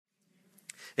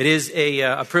It is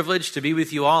a privilege to be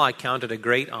with you all. I count it a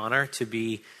great honor to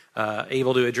be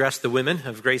able to address the women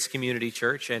of Grace Community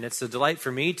Church, and it's a delight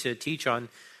for me to teach on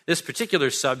this particular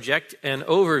subject, an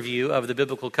overview of the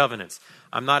biblical covenants.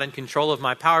 I'm not in control of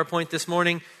my PowerPoint this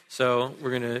morning, so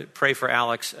we're going to pray for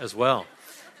Alex as well.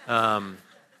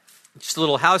 Just a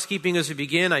little housekeeping as we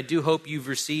begin. I do hope you've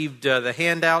received the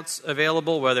handouts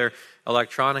available, whether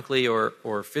electronically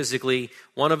or physically.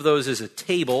 One of those is a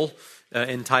table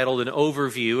entitled An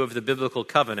Overview of the Biblical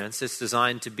Covenants. It's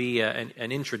designed to be an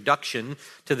introduction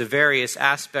to the various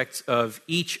aspects of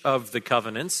each of the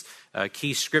covenants,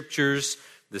 key scriptures,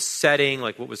 the setting,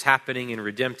 like what was happening in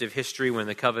redemptive history when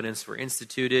the covenants were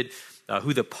instituted,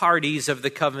 who the parties of the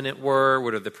covenant were,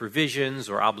 what are the provisions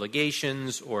or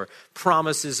obligations or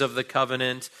promises of the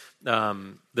covenant,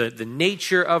 the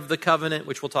nature of the covenant,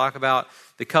 which we'll talk about,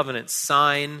 the covenant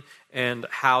sign, and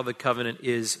how the covenant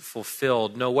is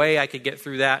fulfilled. No way I could get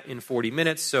through that in 40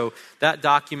 minutes, so that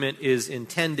document is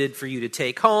intended for you to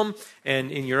take home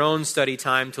and in your own study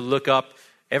time to look up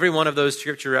every one of those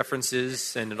scripture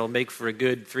references, and it'll make for a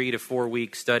good 3 to 4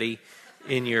 week study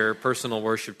in your personal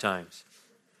worship times.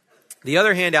 The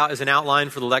other handout is an outline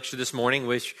for the lecture this morning,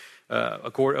 which,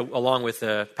 along with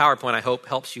the PowerPoint, I hope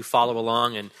helps you follow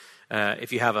along. And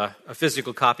if you have a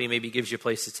physical copy, maybe gives you a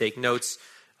place to take notes.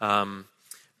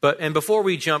 But before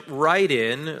we jump right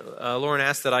in, Lauren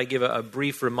asked that I give a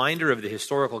brief reminder of the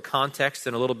historical context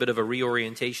and a little bit of a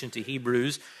reorientation to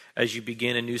Hebrews as you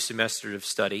begin a new semester of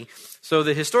study. So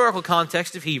the historical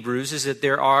context of Hebrews is that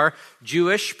there are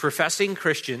Jewish professing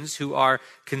Christians who are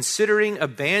considering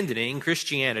abandoning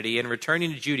Christianity and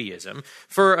returning to Judaism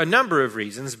for a number of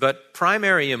reasons, but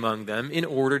primary among them in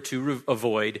order to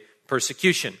avoid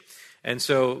persecution. And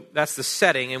so that's the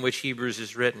setting in which Hebrews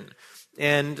is written.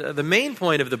 And the main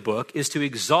point of the book is to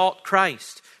exalt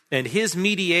Christ and his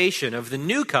mediation of the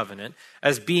new covenant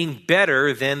as being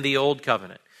better than the old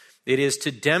covenant. It is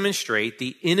to demonstrate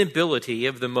the inability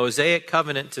of the Mosaic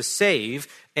covenant to save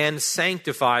and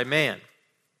sanctify man.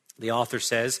 The author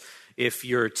says, if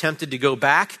you're tempted to go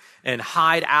back and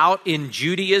hide out in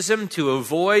Judaism to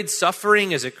avoid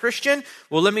suffering as a Christian,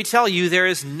 well, let me tell you, there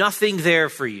is nothing there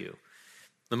for you.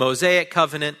 The Mosaic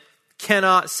covenant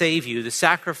cannot save you. The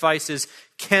sacrifices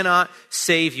cannot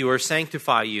save you or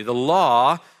sanctify you. The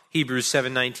law, Hebrews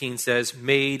 7:19 says,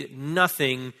 made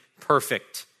nothing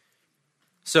perfect.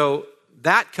 So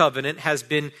that covenant has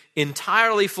been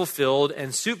entirely fulfilled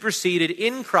and superseded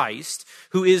in Christ,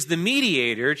 who is the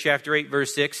mediator, chapter 8,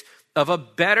 verse 6, of a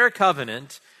better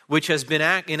covenant, which has been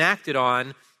enacted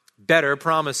on better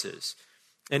promises.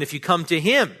 And if you come to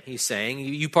him, he's saying,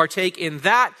 you partake in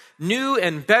that new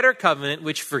and better covenant,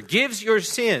 which forgives your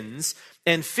sins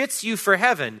and fits you for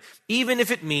heaven, even if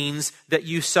it means that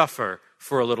you suffer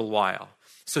for a little while.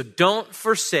 So don't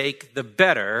forsake the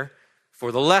better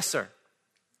for the lesser.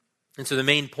 And so the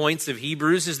main points of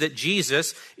Hebrews is that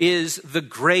Jesus is the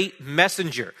great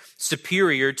messenger,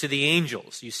 superior to the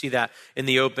angels. You see that in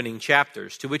the opening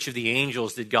chapters. To which of the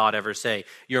angels did God ever say,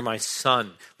 "You're my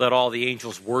son, let all the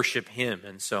angels worship him,"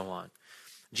 and so on.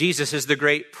 Jesus is the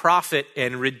great prophet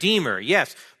and redeemer.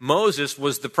 Yes, Moses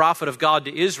was the prophet of God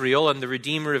to Israel and the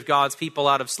redeemer of God's people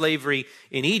out of slavery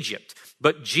in Egypt.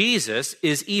 But Jesus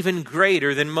is even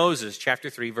greater than Moses, chapter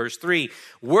 3, verse 3,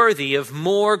 worthy of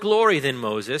more glory than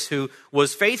Moses, who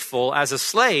was faithful as a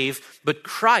slave, but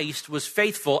Christ was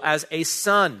faithful as a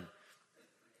son.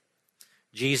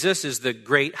 Jesus is the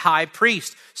great high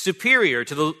priest, superior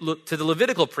to the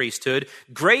Levitical priesthood,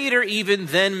 greater even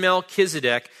than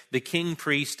Melchizedek, the king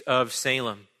priest of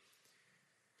Salem.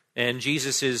 And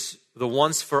Jesus is the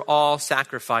once-for-all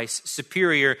sacrifice,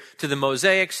 superior to the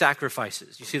Mosaic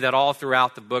sacrifices. You see that all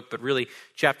throughout the book, but really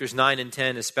chapters 9 and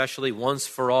 10 especially, once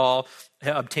for all,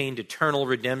 obtained eternal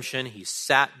redemption. He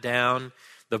sat down.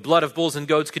 The blood of bulls and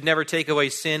goats could never take away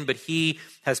sin, but he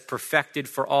has perfected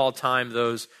for all time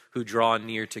those who draw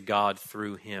near to God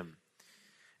through him.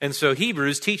 And so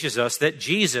Hebrews teaches us that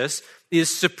Jesus is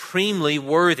supremely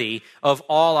worthy of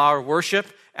all our worship,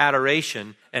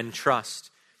 adoration, and trust.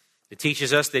 It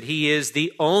teaches us that he is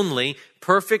the only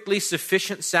perfectly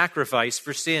sufficient sacrifice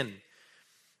for sin.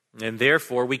 And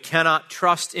therefore, we cannot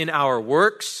trust in our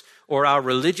works or our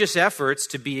religious efforts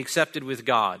to be accepted with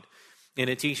God. And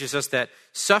it teaches us that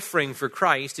suffering for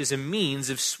Christ is a means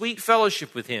of sweet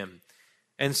fellowship with him,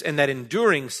 and that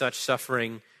enduring such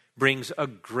suffering brings a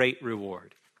great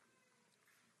reward.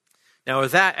 Now,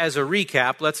 with that as a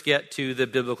recap, let's get to the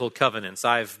biblical covenants.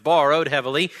 I've borrowed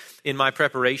heavily in my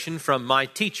preparation from my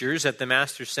teachers at the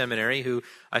Master's Seminary, who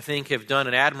I think have done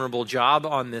an admirable job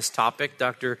on this topic.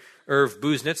 Dr. Irv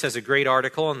Buznitz has a great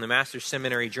article in the Master's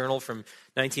Seminary Journal from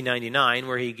 1999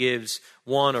 where he gives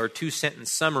 1 or 2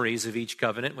 sentence summaries of each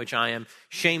covenant, which I am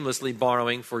shamelessly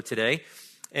borrowing for today.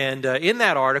 And in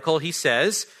that article, he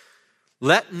says,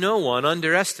 "Let no one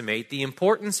underestimate the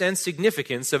importance and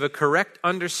significance of a correct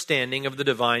understanding of the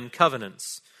divine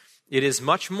covenants. It is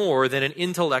much more than an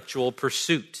intellectual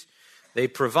pursuit. They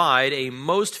provide a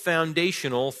most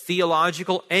foundational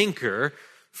theological anchor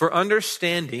for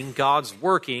understanding God's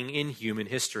working in human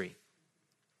history."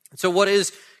 So what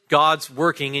is God's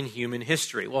working in human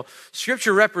history? Well,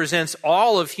 Scripture represents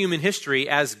all of human history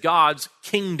as God's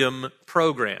kingdom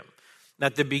program.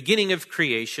 At the beginning of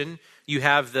creation, you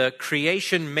have the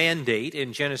creation mandate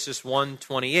in Genesis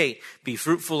 1:28. Be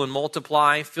fruitful and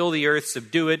multiply, fill the earth,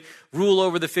 subdue it, rule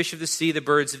over the fish of the sea, the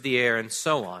birds of the air, and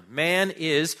so on. Man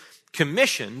is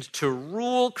commissioned to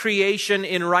rule creation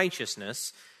in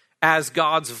righteousness as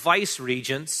God's vice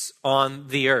regents on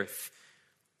the earth.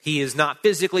 He is not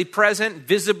physically present,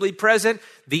 visibly present.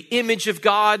 The image of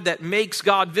God that makes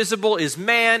God visible is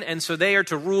man, and so they are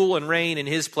to rule and reign in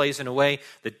his place in a way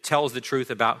that tells the truth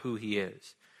about who he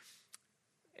is.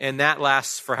 And that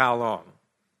lasts for how long?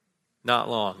 Not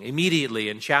long. Immediately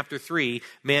in chapter 3,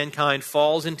 mankind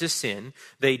falls into sin.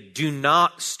 They do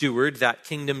not steward that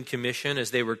kingdom commission as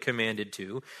they were commanded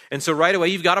to. And so right away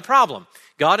you've got a problem.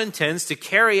 God intends to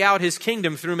carry out his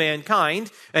kingdom through mankind,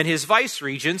 and his vice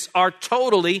regents are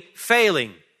totally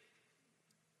failing.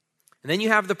 And then you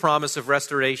have the promise of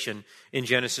restoration in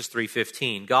Genesis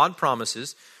 3:15. God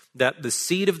promises that the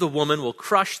seed of the woman will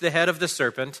crush the head of the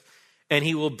serpent, and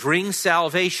he will bring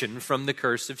salvation from the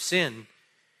curse of sin.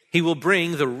 He will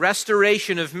bring the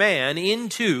restoration of man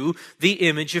into the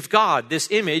image of God, this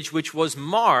image which was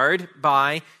marred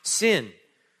by sin.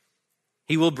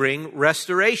 He will bring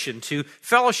restoration to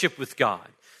fellowship with God.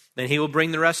 Then he will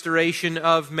bring the restoration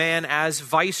of man as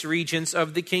vice regents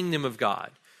of the kingdom of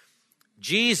God.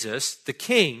 Jesus, the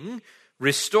King,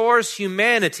 restores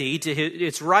humanity to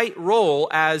its right role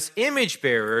as image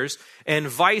bearers and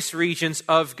vice regents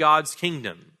of God's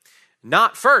kingdom.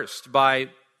 Not first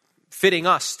by fitting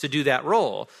us to do that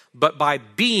role, but by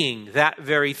being that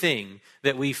very thing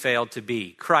that we failed to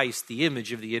be. Christ, the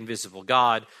image of the invisible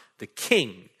God, the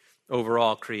King over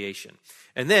all creation.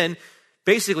 And then,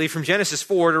 basically from Genesis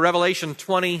 4 to Revelation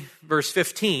 20, verse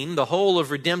 15, the whole of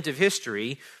redemptive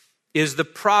history is the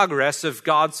progress of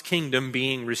God's kingdom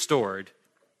being restored.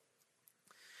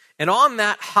 And on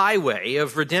that highway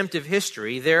of redemptive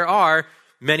history, there are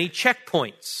many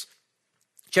checkpoints.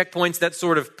 Checkpoints that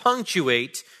sort of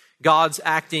punctuate God's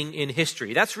acting in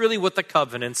history. That's really what the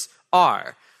covenants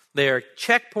are. They are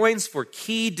checkpoints for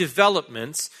key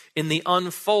developments in the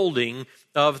unfolding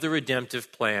of the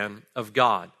redemptive plan of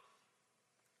God.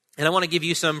 And I want to give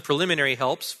you some preliminary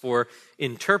helps for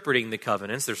interpreting the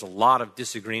covenants. There's a lot of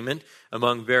disagreement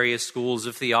among various schools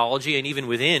of theology and even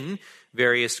within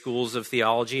various schools of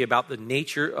theology about the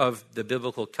nature of the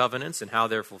biblical covenants and how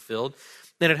they're fulfilled.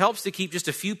 And it helps to keep just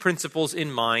a few principles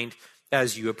in mind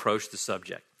as you approach the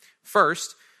subject.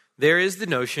 First, there is the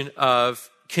notion of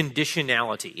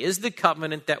conditionality. Is the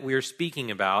covenant that we're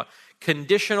speaking about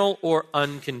conditional or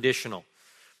unconditional?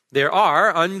 There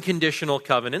are unconditional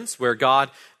covenants where God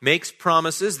makes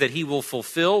promises that he will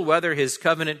fulfill whether his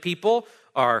covenant people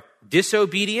are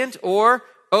disobedient or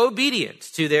obedient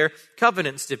to their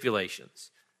covenant stipulations.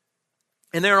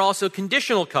 And there are also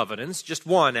conditional covenants, just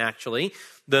one actually,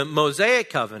 the Mosaic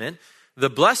covenant, the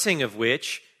blessing of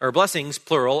which, or blessings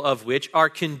plural, of which are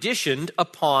conditioned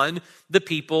upon the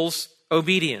people's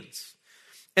obedience.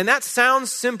 And that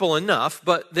sounds simple enough,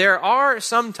 but there are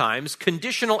sometimes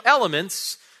conditional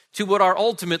elements to what are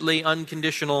ultimately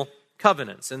unconditional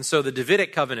covenants. And so the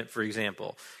Davidic covenant, for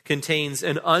example, contains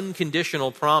an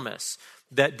unconditional promise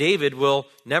that David will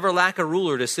never lack a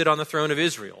ruler to sit on the throne of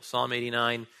Israel. Psalm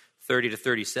 89, 30 to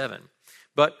 37.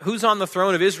 But who's on the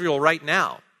throne of Israel right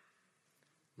now?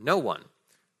 No one.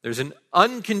 There's an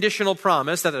unconditional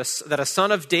promise that a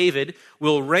son of David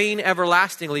will reign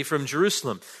everlastingly from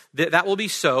Jerusalem. That will be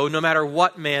so no matter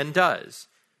what man does.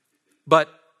 But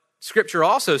Scripture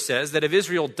also says that if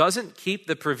Israel doesn't keep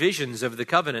the provisions of the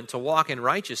covenant to walk in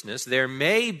righteousness, there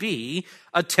may be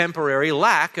a temporary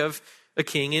lack of a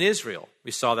king in Israel.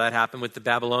 We saw that happen with the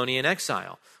Babylonian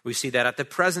exile. We see that at the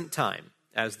present time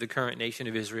as the current nation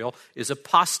of Israel is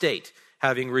apostate,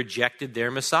 having rejected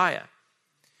their Messiah.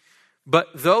 But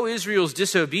though Israel's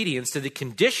disobedience to the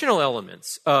conditional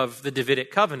elements of the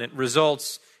Davidic covenant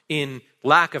results in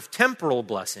lack of temporal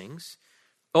blessings,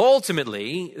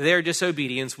 ultimately their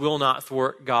disobedience will not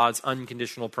thwart God's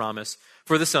unconditional promise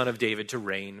for the Son of David to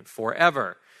reign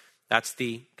forever. That's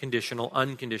the conditional,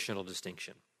 unconditional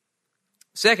distinction.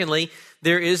 Secondly,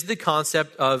 there is the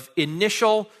concept of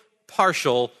initial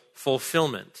partial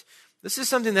fulfillment. This is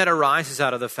something that arises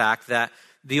out of the fact that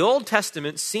the Old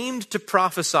Testament seemed to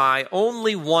prophesy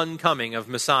only one coming of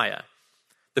Messiah.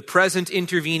 The present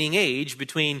intervening age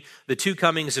between the two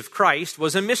comings of Christ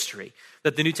was a mystery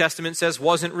that the New Testament says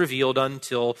wasn't revealed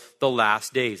until the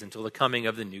last days, until the coming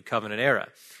of the New Covenant era.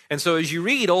 And so as you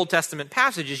read Old Testament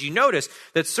passages, you notice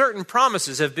that certain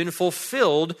promises have been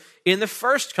fulfilled in the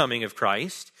first coming of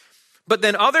Christ, but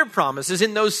then other promises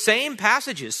in those same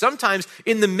passages, sometimes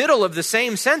in the middle of the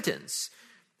same sentence,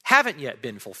 haven't yet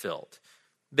been fulfilled.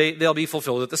 They'll be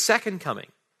fulfilled at the second coming.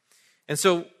 And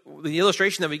so the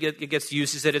illustration that gets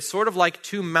used is that it's sort of like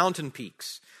two mountain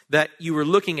peaks that you were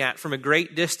looking at from a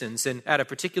great distance and at a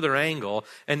particular angle,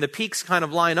 and the peaks kind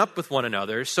of line up with one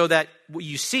another so that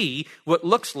you see what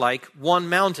looks like one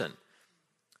mountain.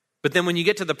 But then when you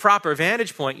get to the proper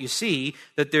vantage point, you see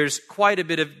that there's quite a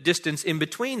bit of distance in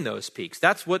between those peaks.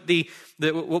 That's what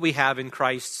what we have in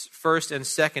Christ's first and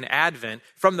second advent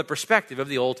from the perspective of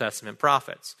the Old Testament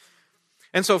prophets.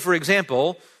 And so, for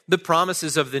example, the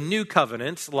promises of the new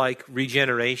covenant, like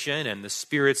regeneration and the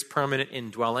Spirit's permanent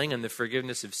indwelling and the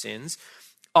forgiveness of sins,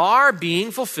 are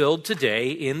being fulfilled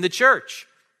today in the church.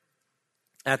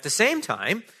 At the same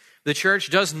time, the church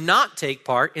does not take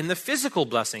part in the physical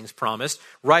blessings promised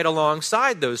right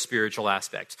alongside those spiritual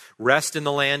aspects. Rest in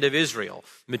the land of Israel,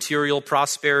 material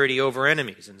prosperity over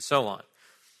enemies, and so on.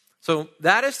 So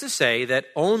that is to say that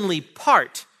only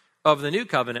part of the new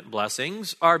covenant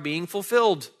blessings are being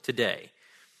fulfilled today.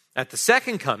 At the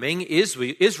second coming,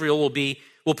 Israel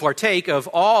will partake of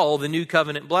all the new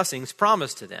covenant blessings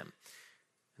promised to them.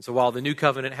 And so while the new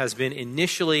covenant has been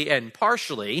initially and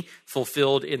partially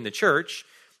fulfilled in the church,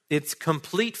 its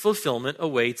complete fulfillment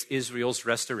awaits Israel's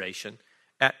restoration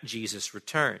at Jesus'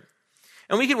 return.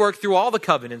 And we can work through all the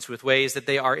covenants with ways that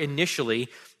they are initially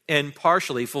and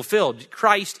partially fulfilled.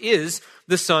 Christ is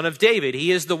the Son of David.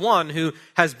 He is the one who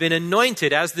has been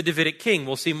anointed as the Davidic king.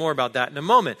 We'll see more about that in a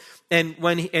moment. And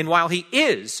while he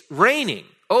is reigning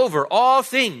over all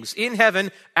things in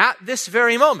heaven at this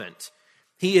very moment,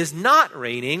 he is not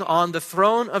reigning on the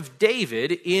throne of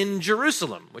David in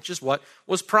Jerusalem, which is what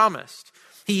was promised.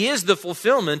 He is the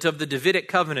fulfillment of the Davidic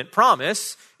covenant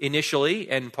promise, initially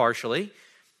and partially,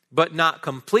 but not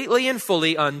completely and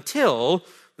fully until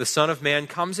the Son of Man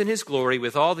comes in his glory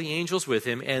with all the angels with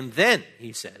him, and then,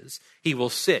 he says, he will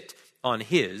sit on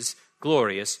his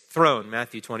glorious throne.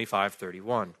 Matthew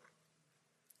 25:31.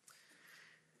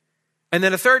 And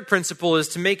then a third principle is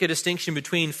to make a distinction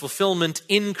between fulfillment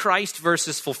in Christ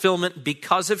versus fulfillment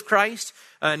because of Christ.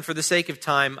 And for the sake of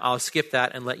time, I'll skip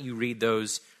that and let you read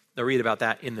about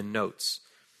that in the notes.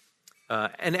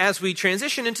 And as we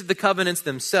transition into the covenants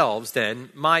themselves, then,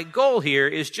 my goal here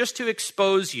is just to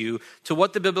expose you to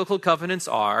what the biblical covenants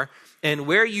are and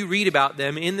where you read about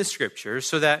them in the scriptures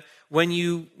so that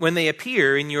when they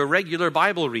appear in your regular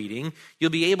Bible reading,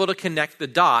 you'll be able to connect the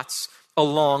dots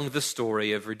along the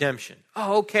story of redemption.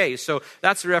 Oh, okay, so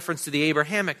that's a reference to the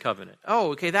Abrahamic covenant. Oh,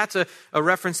 okay, that's a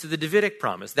reference to the Davidic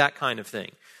promise, that kind of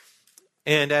thing.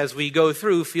 And as we go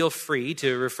through, feel free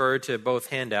to refer to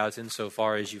both handouts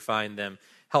insofar as you find them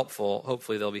helpful.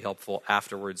 Hopefully they'll be helpful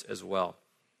afterwards as well.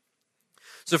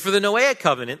 So for the Noahic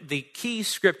covenant, the key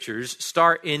scriptures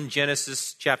start in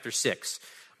Genesis chapter 6.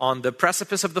 On the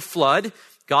precipice of the flood,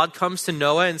 God comes to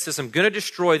Noah and says, I'm going to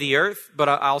destroy the earth, but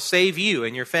I'll save you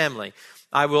and your family.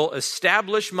 I will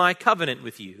establish my covenant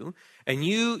with you, and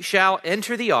you shall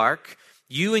enter the ark,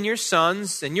 you and your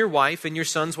sons and your wife and your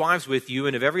sons' wives with you,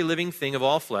 and of every living thing of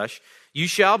all flesh, you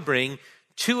shall bring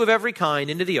 2 of every kind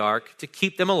into the ark to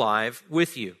keep them alive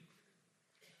with you.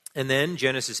 And then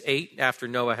Genesis 8, after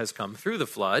Noah has come through the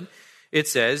flood, it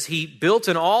says, he built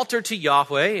an altar to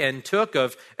Yahweh and took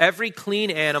of every clean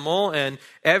animal and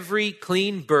every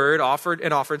clean bird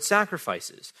offered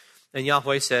sacrifices. And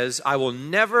Yahweh says, I will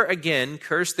never again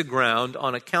curse the ground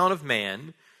on account of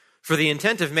man, for the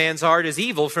intent of man's heart is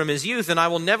evil from his youth, and I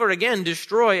will never again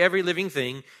destroy every living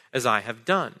thing as I have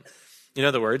done. In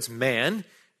other words, man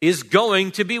is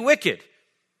going to be wicked.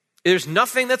 There's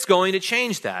nothing that's going to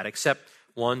change that except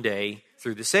one day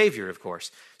through the Savior, of course.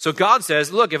 So God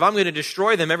says, look, if I'm going to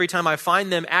destroy them every time I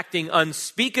find them acting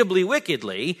unspeakably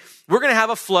wickedly, we're going to have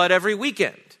a flood every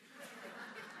weekend.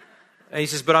 And he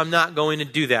says, but I'm not going to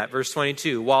do that. Verse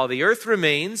 22, while the earth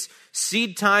remains,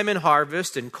 seed time and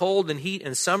harvest, and cold and heat,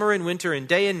 and summer and winter, and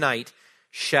day and night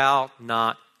shall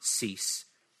not cease.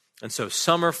 And so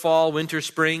summer, fall, winter,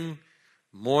 spring,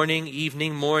 morning,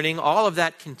 evening, morning, all of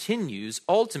that continues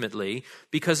ultimately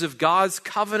because of God's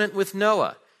covenant with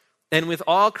Noah and with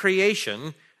all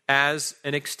creation as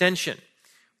an extension,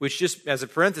 which just as a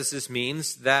parenthesis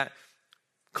means that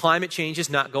climate change is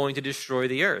not going to destroy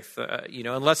the earth,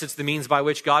 unless it's the means by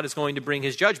which God is going to bring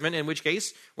his judgment, in which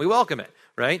case we welcome it,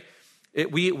 right?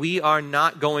 God is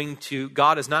not going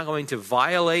to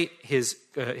violate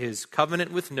his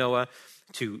covenant with Noah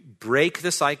to break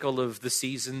the cycle of the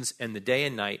seasons and the day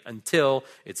and night until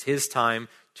it's his time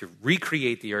to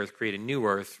recreate the earth, create a new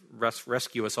earth,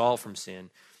 rescue us all from sin,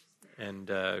 and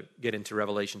get into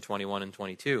Revelation 21 and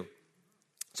 22.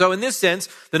 So in this sense,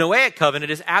 the Noahic covenant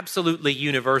is absolutely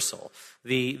universal.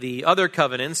 The other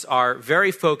covenants are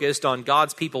very focused on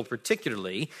God's people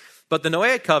particularly, but the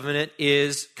Noahic covenant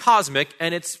is cosmic,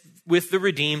 and it's with the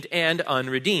redeemed and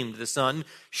unredeemed. The sun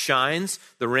shines,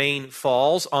 the rain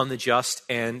falls on the just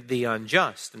and the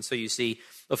unjust. And so you see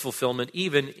a fulfillment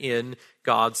even in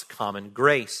God's common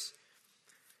grace.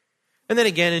 And then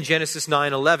again in Genesis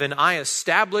 9:11, I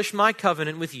establish my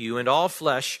covenant with you, and all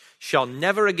flesh shall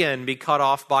never again be cut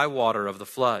off by water of the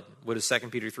flood. What does 2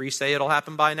 Peter 3 say it'll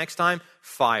happen by next time?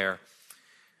 Fire.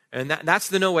 And that's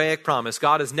the Noahic promise.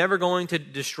 God is never going to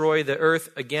destroy the earth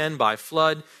again by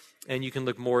flood. And you can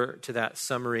look more to that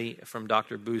summary from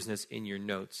Dr. Business in your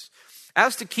notes.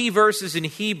 As to key verses in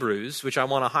Hebrews, which I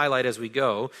want to highlight as we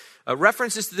go,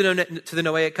 references to the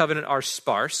Noahic covenant are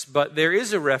sparse, but there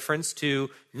is a reference to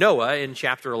Noah in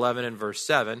chapter 11 and verse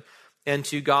 7, and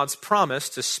to God's promise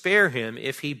to spare him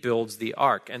if he builds the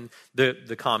ark, and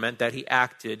the comment that he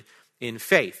acted in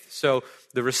faith. So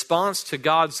the response to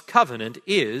God's covenant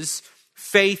is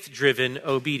faith-driven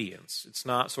obedience. It's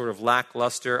not sort of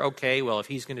lackluster, okay, well, if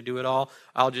he's going to do it all,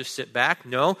 I'll just sit back.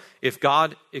 No, if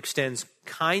God extends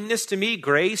kindness to me,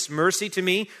 grace, mercy to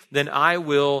me, then I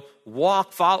will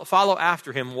follow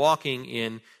after him, walking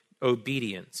in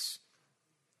obedience.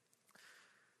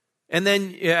 And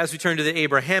then as we turn to the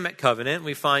Abrahamic covenant,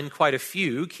 we find quite a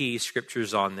few key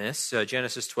scriptures on this.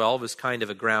 Genesis 12 is kind of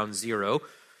a ground zero.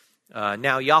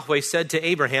 Now Yahweh said to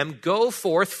Abraham, go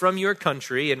forth from your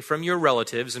country and from your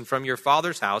relatives and from your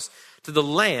father's house to the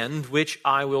land which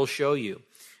I will show you.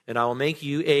 And I will make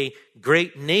you a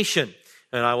great nation,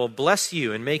 and I will bless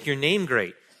you and make your name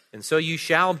great. And so you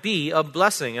shall be a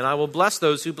blessing, and I will bless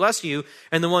those who bless you,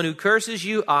 and the one who curses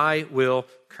you I will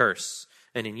curse.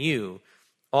 And in you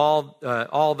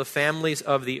all the families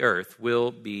of the earth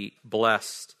will be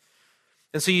blessed.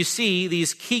 And so you see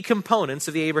these key components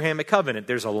of the Abrahamic covenant.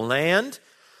 There's a land,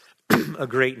 a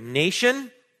great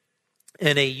nation,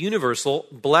 and a universal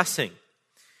blessing.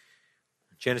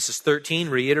 Genesis 13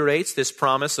 reiterates this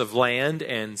promise of land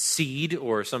and seed,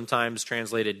 or sometimes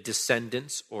translated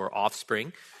descendants or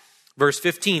offspring. Verse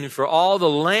 15, for all the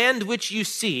land which you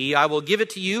see, I will give it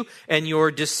to you and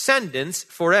your descendants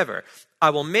forever. I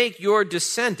will make your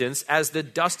descendants as the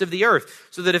dust of the earth,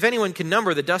 so that if anyone can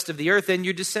number the dust of the earth, then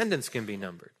your descendants can be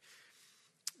numbered.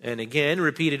 And again,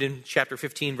 repeated in chapter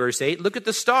 15, verse 8, look at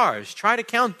the stars, try to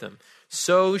count them.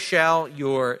 So shall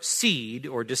your seed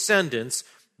or descendants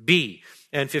be.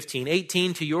 And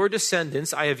 15:18, to your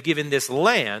descendants I have given this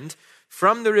land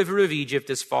from the river of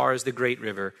Egypt as far as the great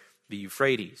river, the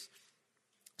Euphrates.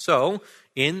 So,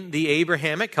 in the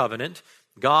Abrahamic covenant,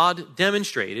 God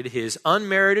demonstrated his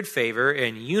unmerited favor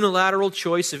and unilateral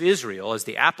choice of Israel as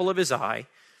the apple of his eye,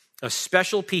 a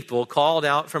special people called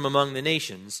out from among the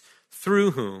nations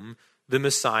through whom the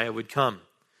Messiah would come.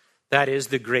 That is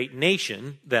the great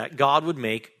nation that God would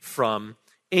make from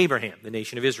Abraham, the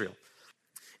nation of Israel.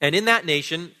 And in that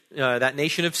nation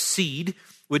of seed,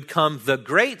 would come the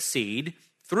great seed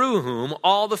through whom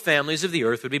all the families of the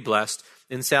earth would be blessed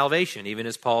in salvation, even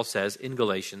as Paul says in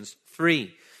Galatians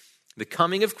 3. The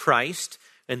coming of Christ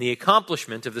and the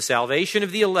accomplishment of the salvation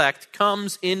of the elect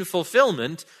comes in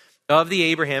fulfillment of the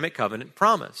Abrahamic covenant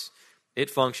promise. It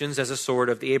functions as a sort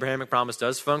of, the Abrahamic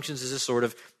promise functions as a sort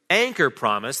of anchor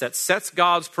promise that sets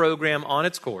God's program on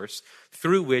its course,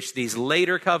 through which these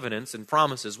later covenants and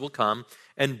promises will come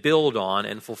and build on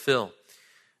and fulfill.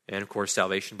 And of course,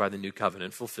 salvation by the new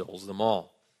covenant fulfills them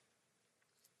all.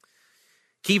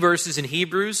 Key verses in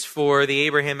Hebrews for the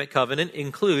Abrahamic covenant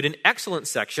include an excellent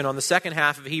section on the second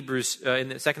half of Hebrews, in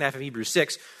the second half of Hebrews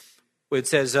 6, where it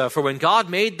says, for when God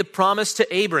made the promise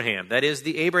to Abraham, that is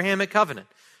the Abrahamic covenant,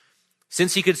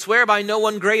 since he could swear by no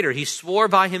one greater, he swore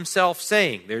by himself,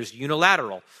 saying, there's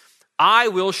unilateral, I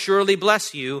will surely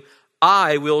bless you,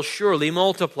 I will surely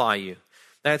multiply you.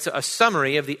 That's a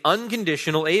summary of the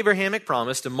unconditional Abrahamic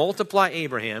promise to multiply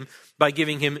Abraham by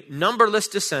giving him numberless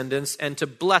descendants and to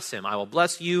bless him. I will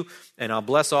bless you, and I'll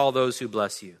bless all those who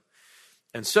bless you.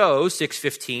 And so,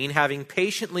 6:15, having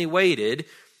patiently waited,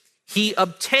 he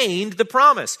obtained the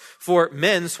promise. For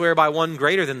men swear by one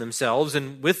greater than themselves,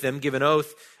 and with them give an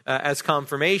oath as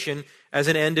confirmation, as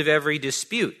an end of every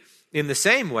dispute. In the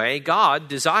same way, God,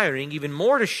 desiring even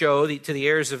more to show to the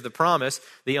heirs of the promise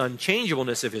the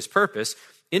unchangeableness of his purpose,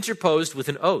 interposed with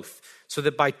an oath, so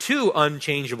that by two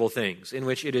unchangeable things, in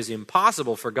which it is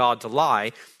impossible for God to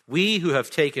lie, we who have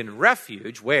taken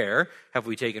refuge, where have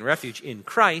we taken refuge? In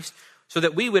Christ, so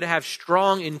that we would have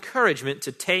strong encouragement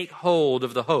to take hold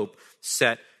of the hope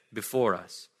set before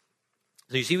us.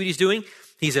 So you see what he's doing?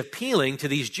 He's appealing to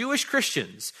these Jewish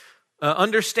Christians'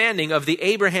 understanding of the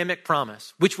Abrahamic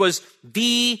promise, which was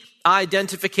the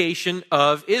identification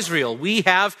of Israel. We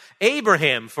have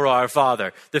Abraham for our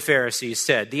father, the Pharisees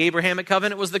said. The Abrahamic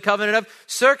covenant was the covenant of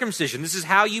circumcision. This is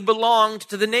how you belonged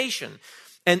to the nation.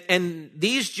 And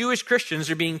these Jewish Christians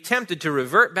are being tempted to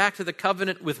revert back to the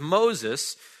covenant with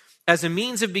Moses as a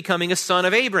means of becoming a son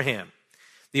of Abraham.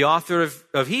 The author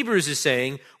of Hebrews is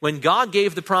saying, when God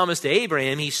gave the promise to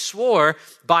Abraham, he swore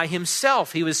by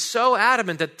himself. He was so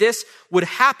adamant that this would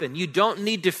happen. You don't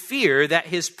need to fear that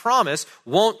his promise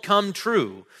won't come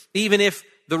true, even if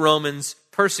the Romans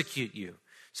persecute you.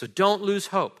 So don't lose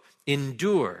hope.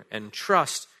 Endure and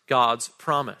trust God's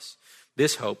promise.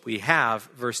 This hope we have,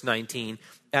 verse 19,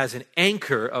 as an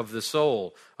anchor of the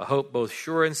soul, a hope both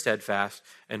sure and steadfast,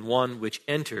 and one which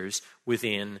enters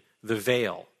within the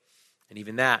veil. And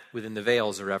even that, within the veil,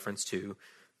 is a reference to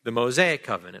the Mosaic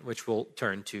covenant, which we'll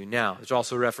turn to now. There's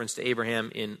also a reference to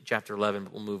Abraham in chapter 11,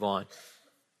 but we'll move on.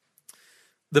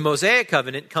 The Mosaic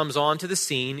covenant comes onto the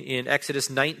scene in Exodus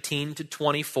 19 to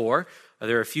 24.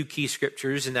 There are a few key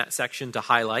scriptures in that section to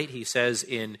highlight. He says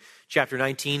in chapter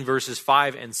 19, verses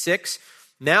 5 and 6,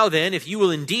 "Now then, if you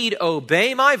will indeed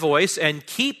obey my voice and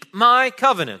keep my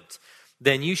covenant,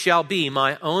 then you shall be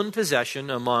my own possession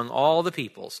among all the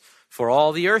peoples. For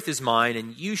all the earth is mine,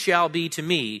 and you shall be to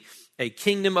me a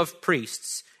kingdom of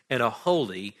priests and a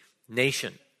holy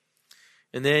nation."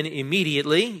 And then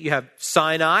immediately you have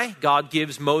Sinai. God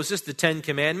gives Moses the 10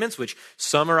 Commandments, which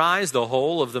summarize the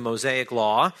whole of the Mosaic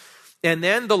law. And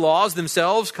then the laws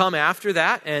themselves come after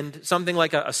that, and something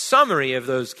like a summary of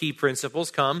those key principles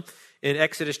come in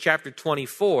Exodus chapter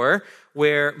 24,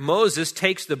 where Moses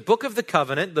takes the book of the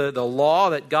covenant, the law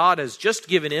that God has just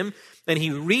given him, and he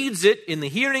reads it in the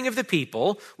hearing of the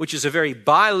people, which is a very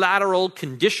bilateral,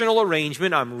 conditional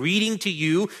arrangement. I'm reading to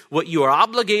you what you are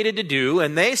obligated to do.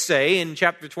 And they say in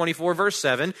chapter 24, verse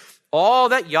 7, all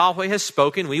that Yahweh has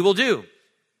spoken, we will do.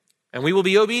 And we will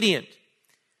be obedient.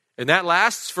 And that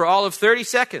lasts for all of 30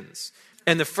 seconds.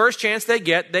 And the first chance they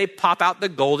get, they pop out the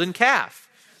golden calf.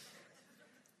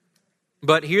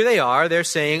 But here they are, they're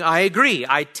saying, I agree.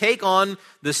 I take on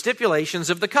the stipulations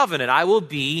of the covenant. I will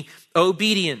be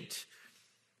obedient.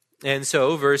 And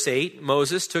so, verse 8,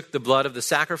 Moses took the blood of the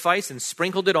sacrifice and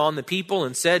sprinkled it on the people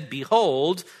and said,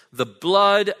 "Behold, the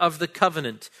blood of the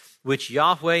covenant, which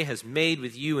Yahweh has made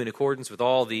with you in accordance with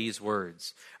all these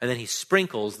words." And then he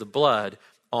sprinkles the blood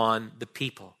on the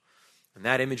people. And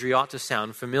that imagery ought to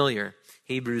sound familiar.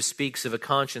 Hebrews speaks of a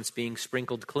conscience being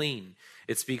sprinkled clean.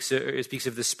 It speaks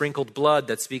of the sprinkled blood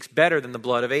that speaks better than the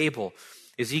blood of Abel.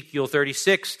 Ezekiel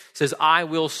 36 says, "I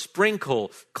will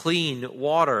sprinkle clean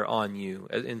water on you,"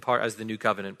 in part as the new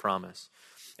covenant promise.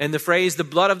 And the phrase, "the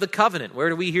blood of the covenant," where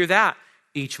do we hear that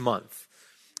each month?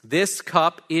 "This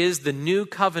cup is the new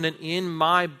covenant in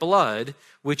my blood,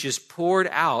 which is poured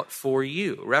out for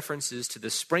you." References to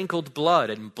the sprinkled blood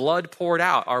and blood poured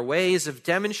out are ways of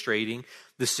demonstrating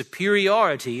the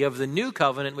superiority of the new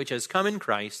covenant which has come in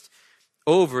Christ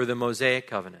over the Mosaic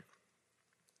covenant.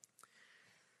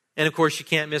 And of course, you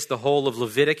can't miss the whole of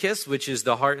Leviticus, which is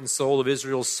the heart and soul of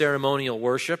Israel's ceremonial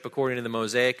worship according to the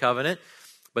Mosaic covenant.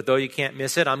 But though you can't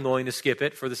miss it, I'm going to skip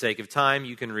it for the sake of time.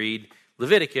 You can read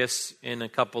Leviticus in a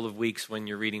couple of weeks when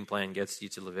your reading plan gets you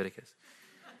to Leviticus.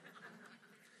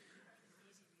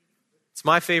 It's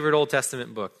my favorite Old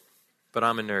Testament book, but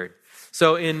I'm a nerd.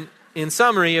 So in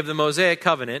summary of the Mosaic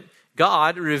covenant,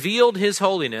 God revealed his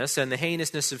holiness and the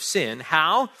heinousness of sin.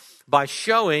 How? By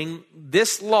showing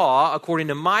this law, according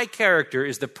to my character,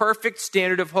 is the perfect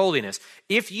standard of holiness.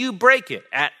 If you break it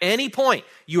at any point,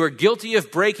 you are guilty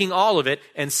of breaking all of it,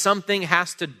 and something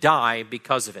has to die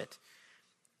because of it.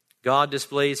 God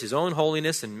displays his own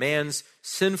holiness and man's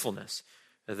sinfulness.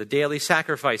 The daily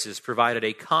sacrifices provided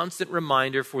a constant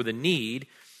reminder for the need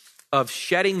of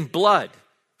shedding blood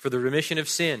for the remission of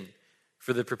sin,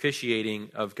 for the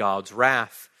propitiating of God's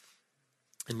wrath.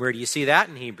 And where do you see that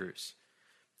in Hebrews?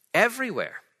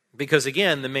 Everywhere. Because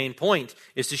again, the main point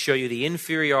is to show you the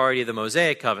inferiority of the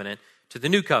Mosaic covenant to the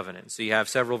new covenant. So you have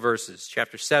several verses.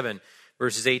 Chapter 7,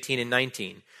 verses 18 and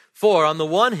 19. For on the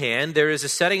one hand, there is a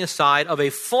setting aside of a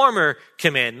former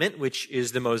commandment, which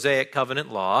is the Mosaic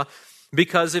covenant law,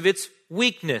 because of its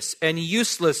weakness and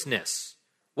uselessness.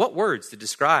 What words to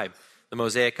describe the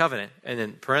Mosaic covenant? And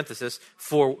in parenthesis,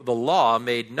 for the law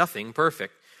made nothing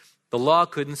perfect. The law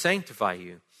couldn't sanctify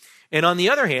you. And on the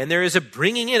other hand, there is a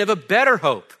bringing in of a better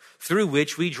hope through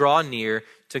which we draw near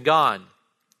to God.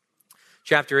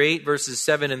 Chapter 8, verses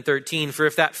 7 and 13, for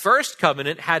if that first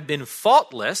covenant had been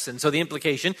faultless, and so the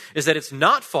implication is that it's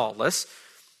not faultless,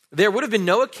 there would have been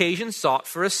no occasion sought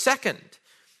for a second.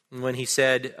 And when he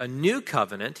said a new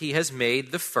covenant, he has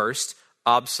made the first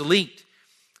obsolete.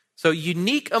 So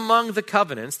unique among the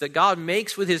covenants that God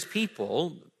makes with his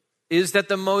people is that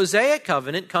the Mosaic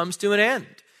covenant comes to an end.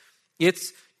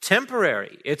 It's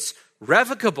temporary. It's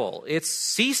revocable. It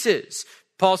ceases.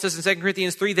 Paul says in 2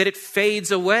 Corinthians 3 that it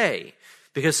fades away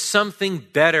because something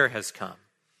better has come.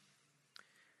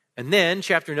 And then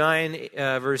chapter 9,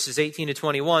 verses 18 to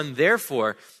 21,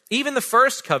 therefore, even the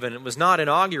first covenant was not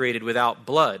inaugurated without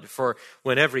blood. For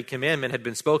when every commandment had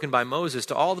been spoken by Moses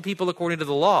to all the people according to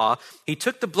the law, he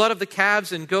took the blood of the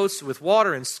calves and goats with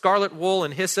water and scarlet wool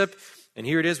and hyssop, and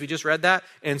here it is, we just read that,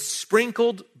 and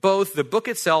sprinkled both the book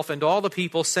itself and all the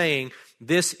people, saying,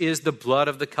 this is the blood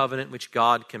of the covenant which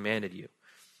God commanded you.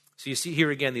 So you see here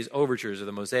again these overtures of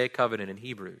the Mosaic covenant in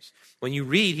Hebrews. When you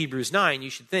read Hebrews 9, you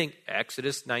should think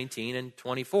Exodus 19 and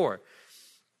 24.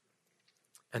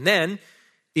 And then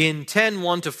in 10,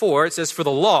 1 to 4, it says, for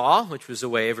the law, which was a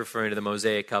way of referring to the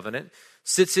Mosaic covenant,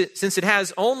 since it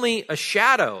has only a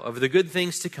shadow of the good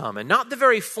things to come and not the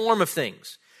very form of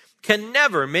things, can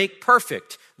never make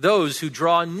perfect those who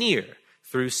draw near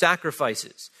through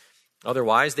sacrifices.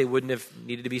 Otherwise, they wouldn't have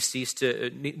ceased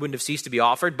to be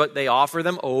offered, but they offer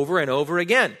them over and over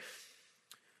again.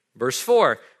 Verse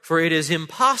 4, for it is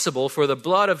impossible for the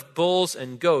blood of bulls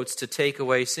and goats to take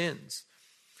away sins.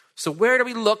 So where do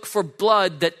we look for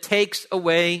blood that takes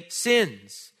away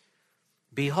sins?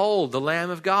 Behold, the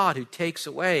Lamb of God who takes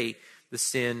away the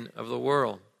sin of the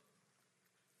world.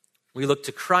 We look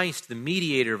to Christ, the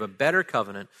mediator of a better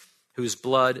covenant, whose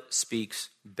blood speaks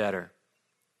better.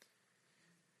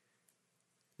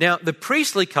 Now, the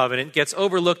priestly covenant gets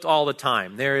overlooked all the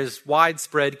time. There is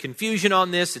widespread confusion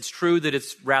on this. It's true that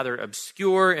it's rather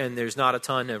obscure and there's not a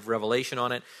ton of revelation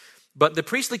on it. But the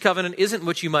priestly covenant isn't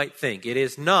what you might think. It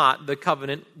is not the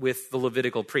covenant with the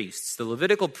Levitical priests. The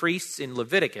Levitical priests in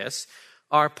Leviticus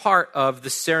are part of the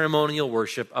ceremonial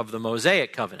worship of the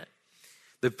Mosaic covenant.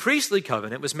 The priestly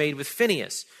covenant was made with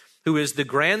Phinehas, who is the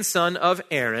grandson of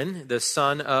Aaron, the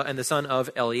son of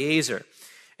Eleazar.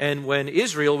 And when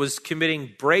Israel was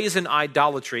committing brazen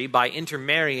idolatry by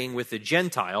intermarrying with the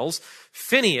Gentiles,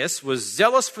 Phinehas was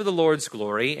zealous for the Lord's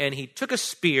glory, and he took a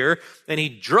spear and he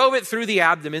drove it through the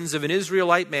abdomens of an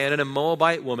Israelite man and a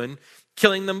Moabite woman,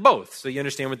 killing them both. So you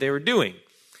understand what they were doing.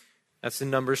 That's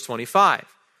in Numbers 25.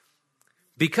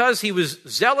 Because he was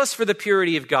zealous for the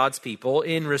purity of God's people,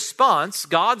 in response,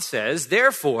 God says,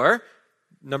 therefore,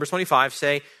 Numbers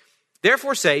 25,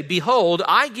 therefore say, behold,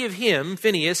 I give him,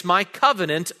 Phinehas, my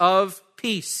covenant of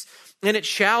peace. And it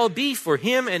shall be for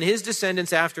him and his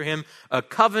descendants after him a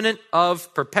covenant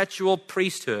of perpetual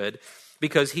priesthood,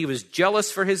 because he was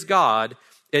jealous for his God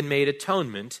and made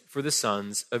atonement for the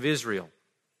sons of Israel.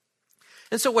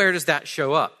 And so where does that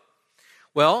show up?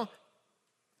 Well,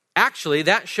 actually,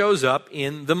 that shows up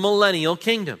in the millennial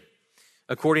kingdom.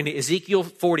 According to Ezekiel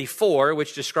 44,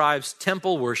 which describes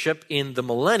temple worship in the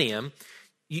millennium,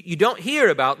 you don't hear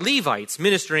about Levites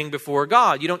ministering before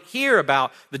God. You don't hear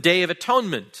about the Day of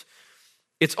Atonement.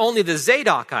 It's only the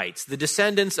Zadokites, the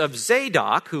descendants of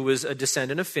Zadok, who was a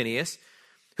descendant of Phinehas,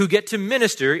 who get to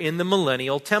minister in the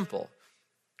millennial temple.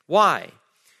 Why?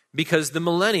 Because the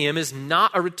millennium is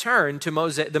not a return to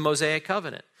the Mosaic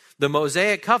covenant. The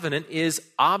Mosaic covenant is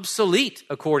obsolete,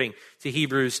 according to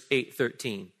Hebrews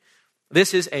 8:13.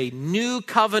 This is a new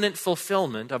covenant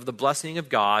fulfillment of the blessing of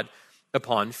God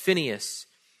upon Phinehas.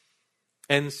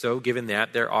 And so, given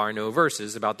that, there are no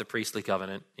verses about the priestly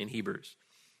covenant in Hebrews.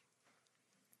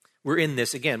 We're in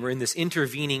this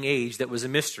intervening age that was a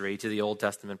mystery to the Old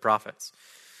Testament prophets.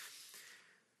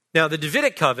 Now, the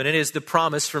Davidic covenant is the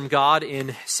promise from God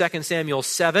in 2 Samuel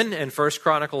 7 and 1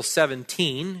 Chronicles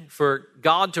 17 for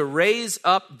God to raise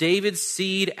up David's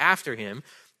seed after him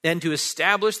and to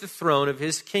establish the throne of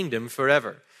his kingdom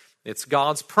forever. It's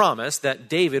God's promise that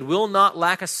David will not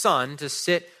lack a son to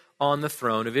sit on the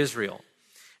throne of Israel.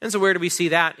 And so where do we see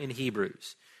that in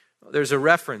Hebrews? There's a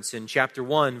reference in chapter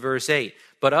 1, verse 8.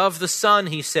 But of the Son,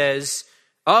 he says,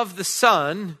 of the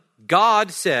Son,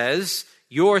 God says,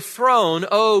 your throne,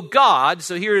 O God.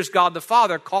 So here is God the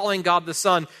Father calling God the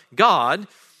Son God.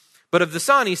 But of the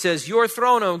Son, he says, your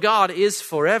throne, O God, is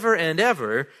forever and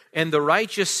ever, and the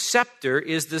righteous scepter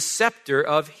is the scepter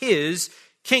of his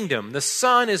kingdom. The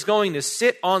Son is going to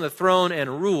sit on the throne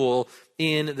and rule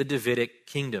in the Davidic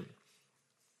kingdom.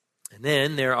 And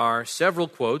then there are several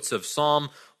quotes of Psalm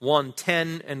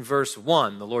 110 and verse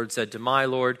 1. The Lord said to my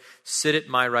Lord, sit at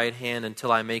my right hand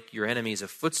until I make your enemies a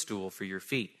footstool for your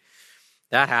feet.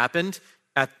 That happened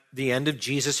at the end of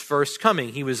Jesus' first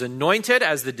coming. He was anointed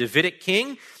as the Davidic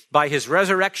king by his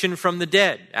resurrection from the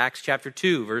dead. Acts chapter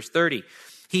 2, verse 30.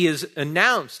 He is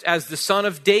announced as the son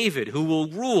of David who will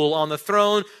rule on the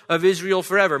throne of Israel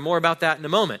forever. More about that in a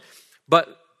moment.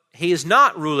 But he is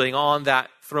not ruling on that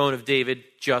throne of David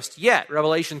just yet.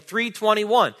 Revelation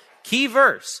 3:21, key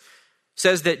verse,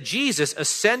 says that Jesus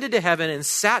ascended to heaven and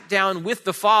sat down with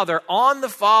the Father on the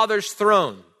Father's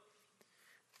throne.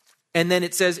 And then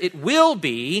it says it will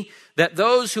be that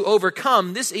those who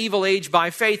overcome this evil age by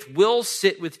faith will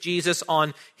sit with Jesus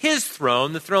on his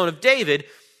throne, the throne of David,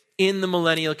 in the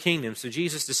millennial kingdom. So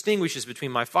Jesus distinguishes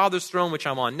between my Father's throne, which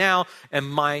I'm on now, and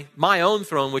my own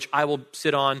throne, which I will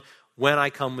sit on when I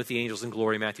come with the angels in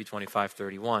glory, Matthew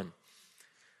 25:31.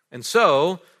 And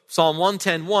so, Psalm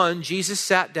 110:1, Jesus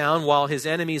sat down while his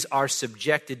enemies are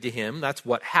subjected to him. That's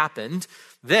what happened.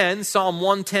 Then, Psalm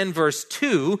 110 verse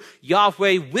 2,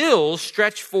 Yahweh will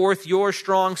stretch forth your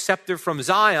strong scepter from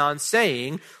Zion,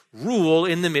 saying, rule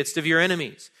in the midst of your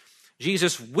enemies.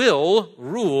 Jesus will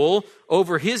rule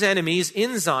over his enemies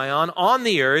in Zion on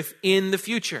the earth in the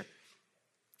future.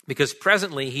 Because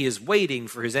presently he is waiting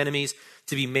for his enemies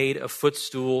to be made a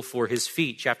footstool for his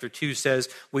feet. Chapter 2 says,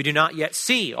 we do not yet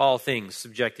see all things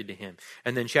subjected to him.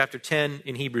 And then chapter 10,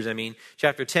 in Hebrews,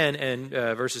 chapter 10 and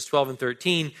verses 12 and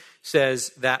 13 says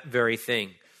that very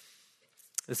thing.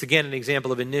 It's again an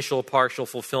example of initial partial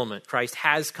fulfillment. Christ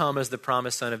has come as the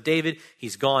promised Son of David.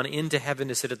 He's gone into heaven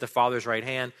to sit at the Father's right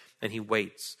hand, and he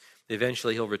waits.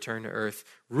 Eventually he'll return to earth,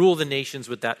 rule the nations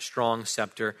with that strong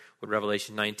scepter, what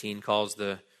Revelation 19 calls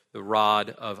the rod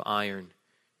of iron.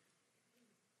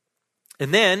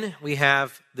 And then we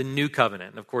have the new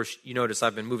covenant. And of course, you notice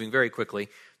I've been moving very quickly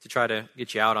to try to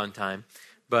get you out on time.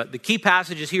 But the key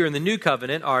passages here in the new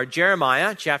covenant are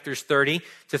Jeremiah chapters 30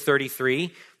 to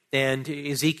 33 and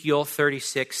Ezekiel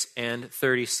 36 and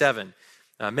 37.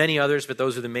 Many others, but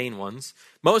those are the main ones.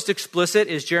 Most explicit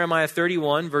is Jeremiah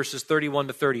 31 verses 31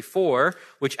 to 34,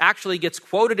 which actually gets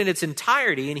quoted in its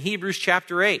entirety in Hebrews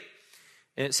chapter 8.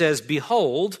 And it says,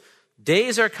 behold,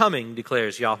 days are coming,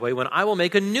 declares Yahweh, when I will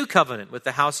make a new covenant with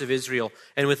the house of Israel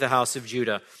and with the house of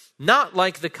Judah. Not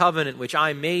like the covenant which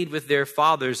I made with their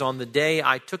fathers on the day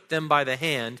I took them by the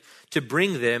hand to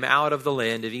bring them out of the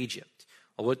land of Egypt.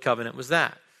 Well, what covenant was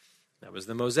that? That was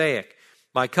the Mosaic.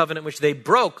 My covenant which they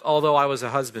broke, although I was a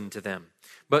husband to them.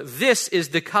 But this is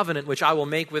the covenant which I will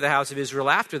make with the house of Israel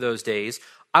after those days.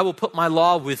 I will put my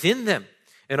law within them,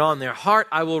 and on their heart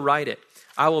I will write it.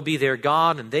 I will be their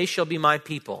God, and they shall be my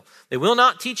people. They will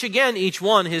not teach again each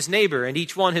one his neighbor and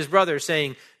each one his brother,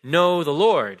 saying, know the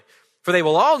Lord. For they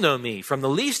will all know me, from the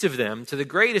least of them to the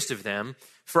greatest of them.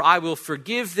 For I will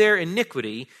forgive their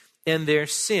iniquity, and their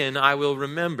sin I will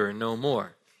remember no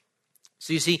more.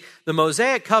 So you see, the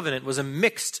Mosaic covenant was a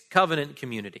mixed covenant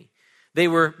community. They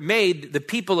were made the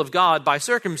people of God by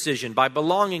circumcision, by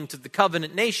belonging to the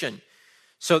covenant nation.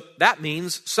 So that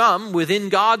means some within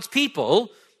God's people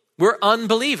were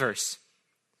unbelievers.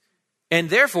 And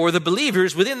therefore, the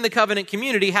believers within the covenant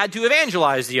community had to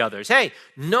evangelize the others. Hey,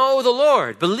 know the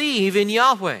Lord, believe in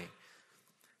Yahweh.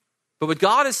 But what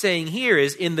God is saying here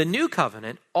is, in the new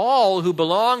covenant, all who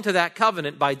belong to that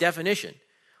covenant by definition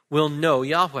will know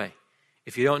Yahweh.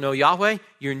 If you don't know Yahweh,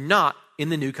 you're not in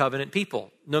the new covenant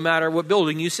people, no matter what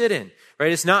building you sit in,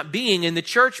 right? It's not being in the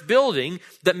church building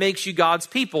that makes you God's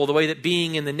people the way that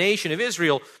being in the nation of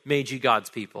Israel made you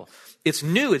God's people. It's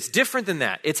new. It's different than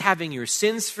that. It's having your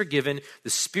sins forgiven,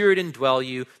 the Spirit indwell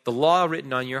you, the law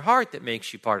written on your heart that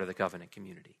makes you part of the covenant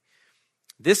community.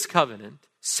 This covenant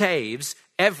saves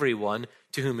everyone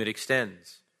to whom it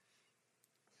extends.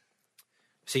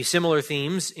 See similar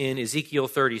themes in Ezekiel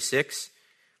 36.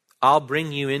 I'll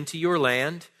bring you into your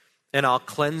land, and I'll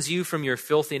cleanse you from your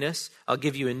filthiness. I'll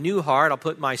give you a new heart. I'll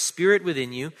put my Spirit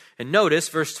within you. And notice,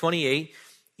 verse 28,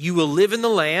 you will live in the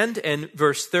land. And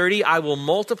verse 30, I will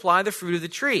multiply the fruit of the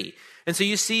tree. And so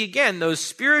you see, again, those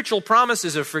spiritual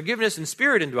promises of forgiveness and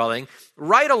Spirit indwelling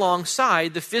right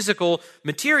alongside the physical,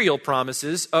 material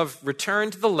promises of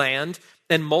return to the land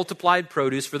and multiplied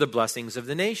produce for the blessings of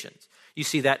the nations. You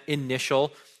see that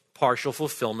initial partial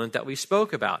fulfillment that we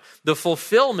spoke about. The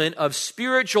fulfillment of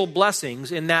spiritual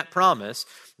blessings in that promise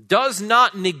does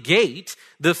not negate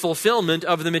the fulfillment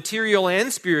of the material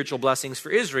and spiritual blessings for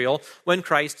Israel when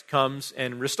Christ comes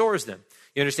and restores them.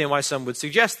 You understand why some would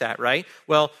suggest that, right?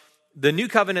 Well, the New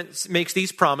Covenant makes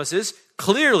these promises.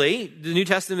 Clearly, the New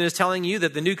Testament is telling you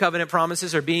that the New Covenant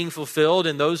promises are being fulfilled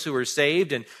in those who are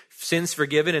saved and sins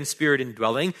forgiven and Spirit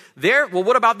indwelling. Well,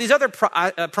 what about these other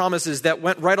promises that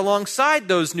went right alongside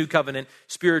those New Covenant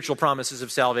spiritual promises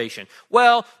of salvation?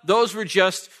 Well, those were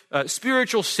just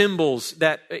spiritual symbols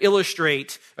that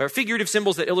illustrate, or figurative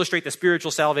symbols that illustrate the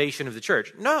spiritual salvation of the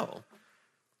church. No.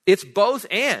 It's both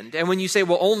and. And when you say,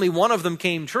 well, only one of them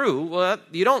came true, well,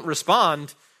 you don't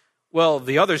respond, well,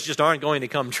 the others just aren't going to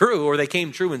come true, or they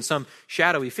came true in some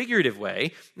shadowy, figurative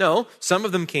way. No, some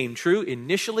of them came true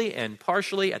initially and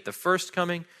partially at the first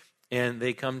coming, and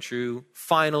they come true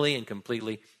finally and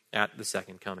completely at the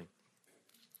second coming.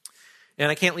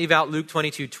 And I can't leave out Luke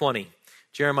 22:20.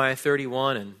 Jeremiah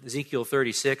 31 and Ezekiel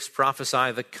 36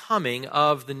 prophesy the coming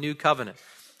of the new covenant.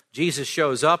 Jesus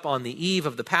shows up on the eve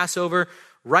of the Passover,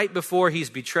 right before he's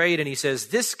betrayed, and he says,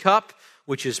 "This cup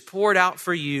which is poured out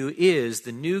for you is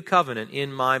the new covenant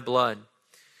in my blood."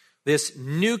 This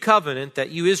new covenant that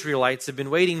you Israelites have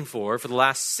been waiting for the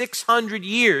last 600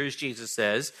 years, Jesus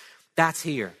says, that's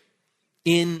here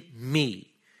in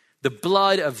me. The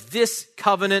blood of this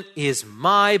covenant is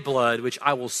my blood, which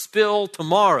I will spill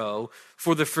tomorrow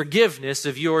for the forgiveness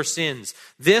of your sins.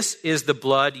 This is the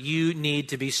blood you need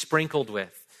to be sprinkled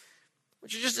with.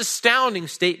 Which are just astounding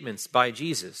statements by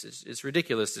Jesus. It's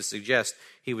ridiculous to suggest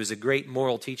he was a great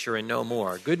moral teacher and no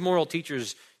more. Good moral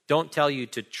teachers don't tell you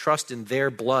to trust in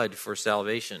their blood for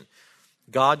salvation.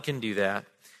 God can do that.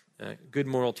 Good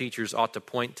moral teachers ought to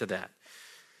point to that.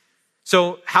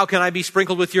 So how can I be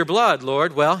sprinkled with your blood,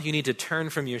 Lord? Well, you need to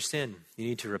turn from your sin. You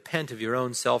need to repent of your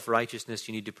own self-righteousness.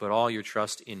 You need to put all your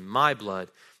trust in my blood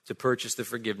to purchase the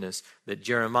forgiveness that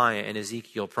Jeremiah and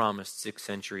Ezekiel promised 6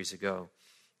 centuries ago.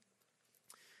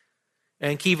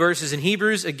 And key verses in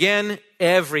Hebrews, again,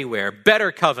 everywhere.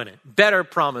 Better covenant, better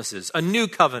promises, a new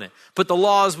covenant. Put the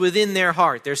laws within their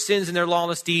heart, their sins and their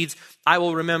lawless deeds, I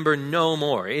will remember no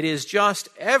more. It is just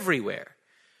everywhere.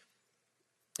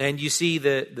 And you see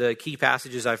the key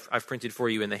passages I've printed for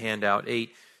you in the handout,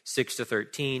 8,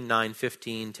 6-13, 9,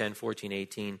 15, 10, 14,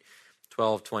 18,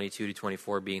 12,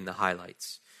 22-24 being the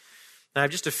highlights. Now, I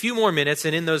have just a few more minutes,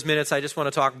 and in those minutes, I just want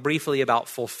to talk briefly about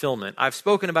fulfillment. I've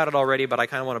spoken about it already, but I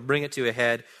kind of want to bring it to a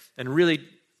head and really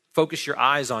focus your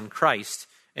eyes on Christ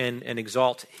and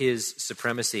exalt his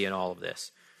supremacy in all of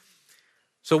this.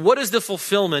 So what is the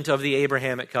fulfillment of the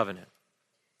Abrahamic covenant?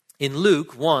 In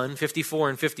Luke 1,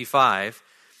 54 and 55,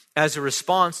 as a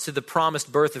response to the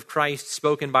promised birth of Christ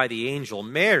spoken by the angel,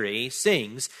 Mary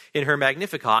sings in her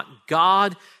Magnificat,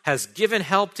 "God has given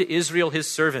help to Israel, his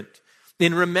servant,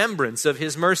 in remembrance of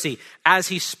his mercy, as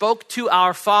he spoke to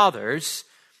our fathers,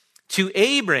 to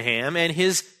Abraham and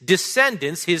his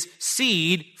descendants, his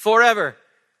seed forever."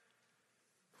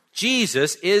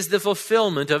 Jesus is the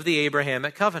fulfillment of the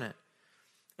Abrahamic covenant.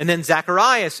 And then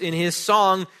Zacharias in his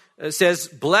song says,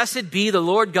 "Blessed be the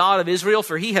Lord God of Israel,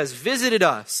 for he has visited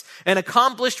us and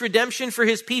accomplished redemption for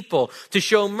his people, to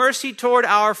show mercy toward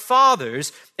our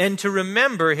fathers and to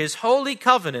remember his holy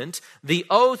covenant, the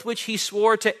oath which he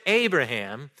swore to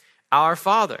Abraham, our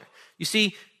father." You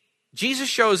see, Jesus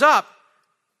shows up,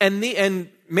 and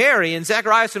Mary and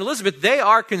Zacharias and Elizabeth, they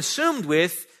are consumed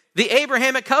with the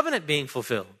Abrahamic covenant being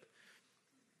fulfilled.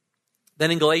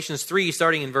 Then in Galatians 3,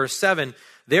 starting in verse 7,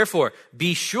 "Therefore,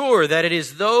 be sure that it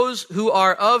is those who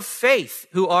are of faith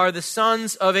who are the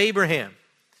sons of Abraham."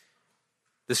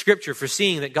 The scripture,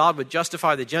 foreseeing that God would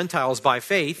justify the Gentiles by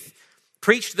faith,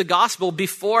 preached the gospel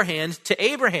beforehand to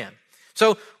Abraham.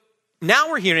 So now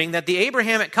we're hearing that the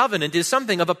Abrahamic covenant is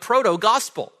something of a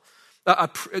proto-gospel, a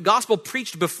gospel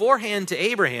preached beforehand to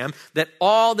Abraham, that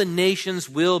all the nations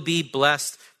will be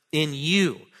blessed in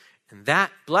you. And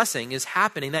that blessing is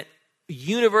happening, that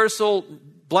universal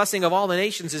blessing of all the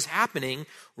nations is happening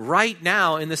right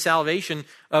now in the salvation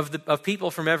of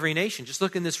people from every nation. Just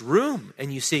look in this room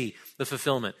and you see the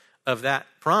fulfillment of that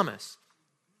promise.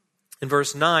 In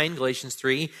verse 9, Galatians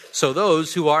 3, "So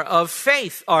those who are of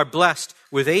faith are blessed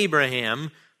with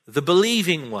Abraham, the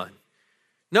believing one."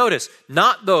 Notice,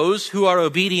 not those who are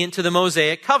obedient to the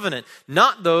Mosaic covenant,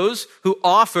 not those who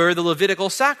offer the Levitical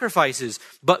sacrifices,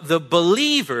 but the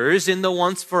believers in the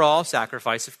once-for-all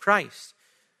sacrifice of Christ.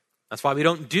 That's why we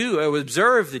don't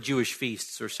observe the Jewish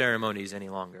feasts or ceremonies any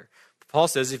longer. Paul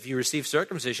says if you receive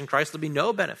circumcision, Christ will be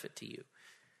no benefit to you.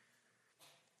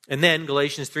 And then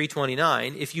Galatians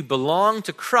 3:29, "If you belong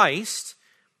to Christ,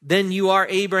 then you are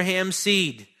Abraham's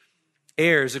seed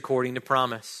heirs according to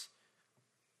promise.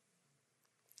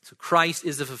 So Christ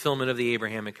is the fulfillment of the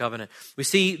Abrahamic covenant. We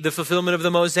see the fulfillment of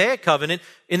the Mosaic covenant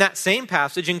in that same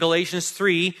passage in Galatians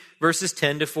 3, verses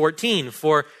 10 to 14.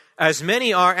 For as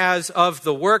many are as of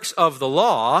the works of the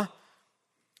law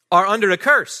are under a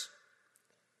curse.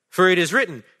 For it is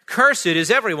written, cursed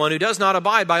is everyone who does not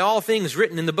abide by all things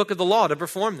written in the book of the law to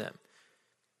perform them.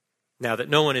 Now that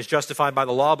no one is justified by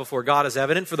the law before God is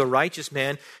evident, for the righteous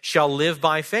man shall live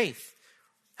by faith.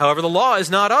 However, the law is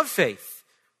not of faith.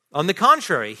 On the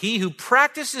contrary, he who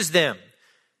practices them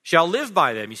shall live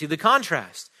by them. You see the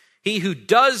contrast. He who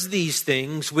does these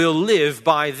things will live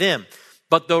by them.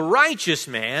 But the righteous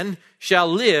man shall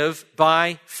live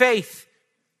by faith.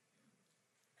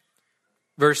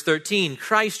 Verse 13,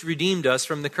 Christ redeemed us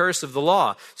from the curse of the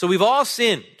law. So we've all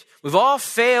sinned. We've all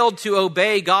failed to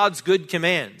obey God's good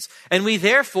commands. And we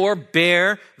therefore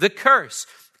bear the curse.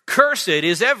 Cursed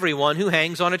is everyone who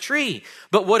hangs on a tree.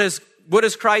 But what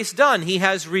has Christ done? He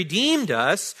has redeemed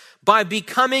us by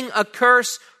becoming a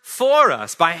curse for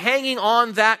us, by hanging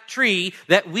on that tree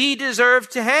that we deserve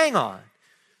to hang on.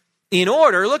 In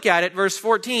order, look at it, verse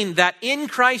 14, that in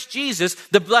Christ Jesus,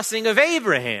 the blessing of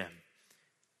Abraham,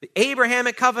 the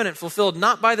Abrahamic covenant fulfilled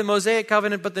not by the Mosaic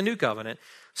covenant, but the new covenant,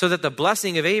 so that the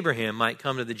blessing of Abraham might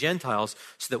come to the Gentiles,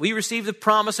 so that we receive the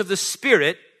promise of the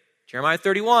Spirit, Jeremiah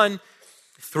 31,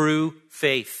 through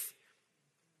faith.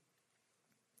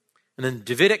 And then the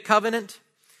Davidic covenant,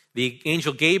 the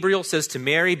angel Gabriel says to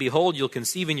Mary, behold, you'll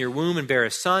conceive in your womb and bear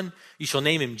a son. You shall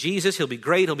name him Jesus. He'll be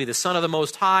great. He'll be the Son of the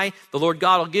Most High. The Lord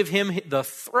God will give him the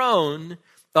throne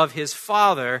of his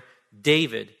father,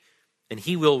 David. And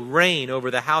he will reign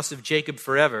over the house of Jacob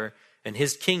forever, and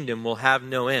his kingdom will have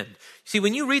no end. See,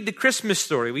 when you read the Christmas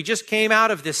story, we just came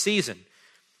out of this season.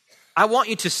 I want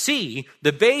you to see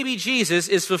the baby Jesus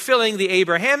is fulfilling the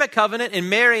Abrahamic covenant in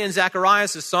Mary and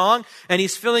Zacharias' song, and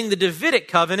he's filling the Davidic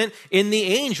covenant in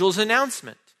the angel's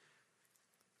announcement.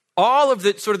 All of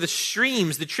the sort of the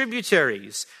streams, the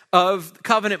tributaries of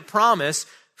covenant promise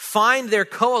find their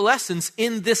coalescence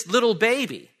in this little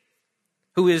baby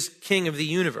who is King of the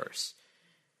universe.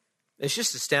 It's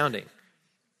just astounding.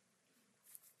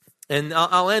 And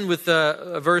I'll end with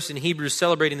a verse in Hebrews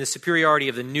celebrating the superiority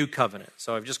of the new covenant.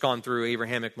 So I've just gone through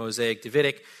Abrahamic, Mosaic,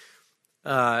 Davidic,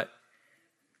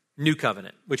 new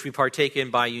covenant, which we partake in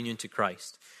by union to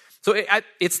Christ. So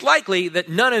it's likely that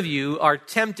none of you are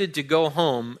tempted to go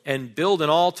home and build an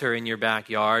altar in your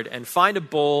backyard and find a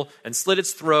bull and slit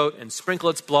its throat and sprinkle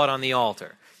its blood on the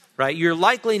altar, right? You're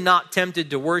likely not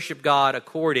tempted to worship God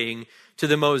according to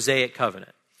the Mosaic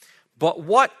covenant. But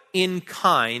what in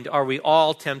kind are we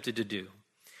all tempted to do?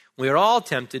 We are all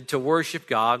tempted to worship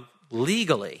God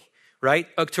legally, right?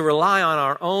 To rely on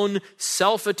our own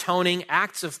self-atoning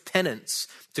acts of penance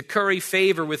to curry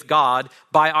favor with God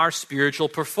by our spiritual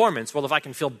performance. Well, if I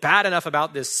can feel bad enough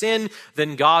about this sin,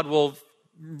 then God will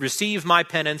receive my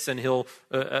penance and he'll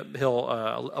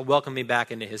welcome me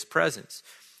back into his presence.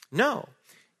 No.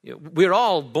 We're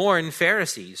all born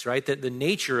Pharisees, right? That the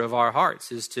nature of our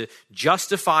hearts is to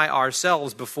justify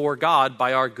ourselves before God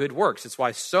by our good works. It's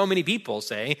why so many people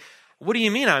say, what do you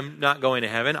mean I'm not going to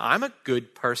heaven? I'm a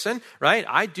good person, right?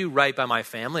 I do right by my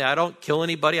family. I don't kill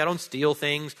anybody. I don't steal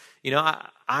things.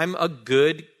 I'm a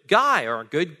good guy or a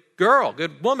good girl,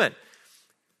 good woman.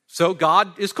 So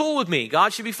God is cool with me.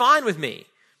 God should be fine with me.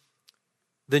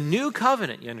 The new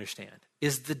covenant, you understand,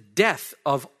 is the death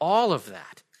of all of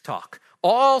that talk.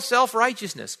 All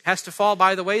self-righteousness has to fall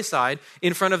by the wayside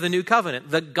in front of the new covenant.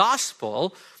 The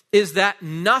gospel is that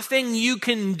nothing you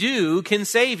can do can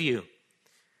save you.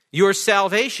 Your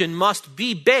salvation must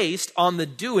be based on the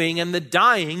doing and the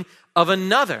dying of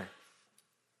another.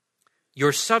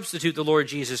 Your substitute, the Lord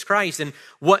Jesus Christ. And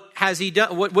what has he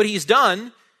done? What he's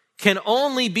done can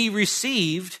only be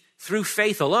received through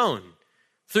faith alone,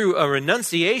 through a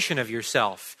renunciation of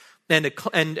yourself. And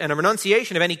a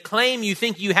renunciation of any claim you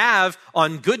think you have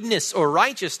on goodness or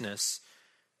righteousness.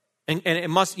 And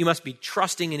you must be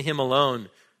trusting in him alone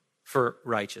for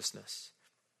righteousness.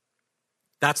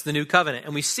 That's the new covenant.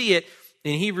 And we see it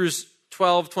in Hebrews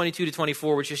 12, 22 to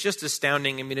 24, which is just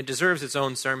astounding. I mean, it deserves its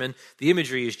own sermon. The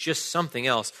imagery is just something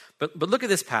else. But look at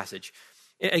this passage.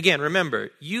 Again, remember,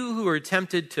 you who are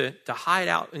tempted to hide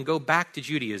out and go back to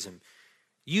Judaism,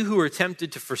 you who are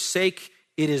tempted to forsake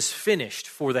it is finished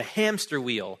for the hamster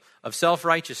wheel of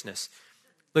self-righteousness.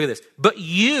 Look at this. But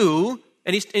you,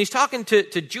 and he's talking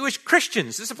to Jewish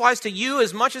Christians. This applies to you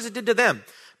as much as it did to them.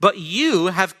 But you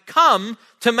have come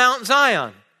to Mount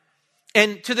Zion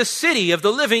and to the city of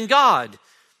the living God,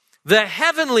 the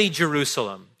heavenly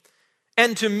Jerusalem,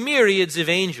 and to myriads of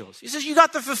angels. He says, you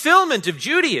got the fulfillment of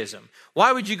Judaism.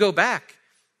 Why would you go back?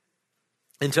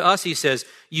 And to us, he says,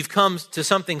 you've come to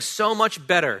something so much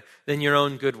better than your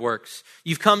own good works.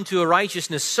 You've come to a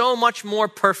righteousness so much more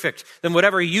perfect than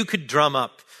whatever you could drum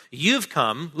up. You've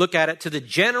come, look at it, to the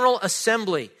general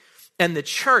assembly and the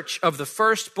church of the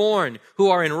firstborn who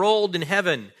are enrolled in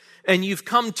heaven. And you've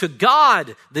come to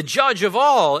God, the judge of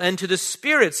all, and to the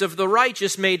spirits of the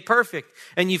righteous made perfect.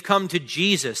 And you've come to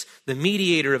Jesus, the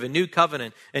mediator of a new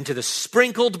covenant, and to the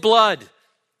sprinkled blood,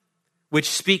 which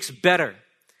speaks better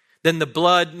than the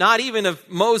blood, not even of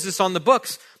Moses on the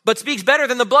books, but speaks better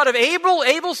than the blood of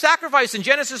Abel's sacrifice in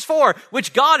Genesis 4,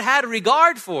 which God had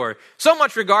regard for. So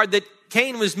much regard that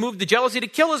Cain was moved to jealousy to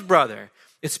kill his brother.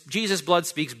 Jesus' blood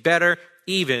speaks better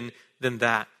even than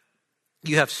that.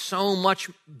 You have so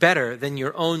much better than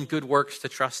your own good works to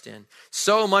trust in.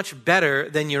 So much better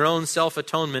than your own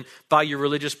self-atonement by your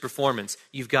religious performance.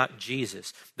 You've got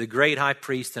Jesus, the great high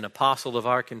priest and apostle of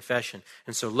our confession.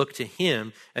 And so look to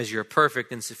him as your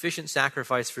perfect and sufficient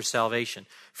sacrifice for salvation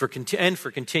and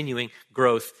for continuing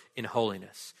growth in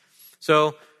holiness. So,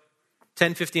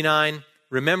 1059,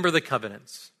 remember the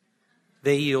covenants.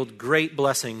 They yield great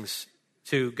blessings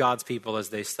to God's people as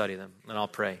they study them. And I'll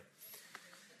pray.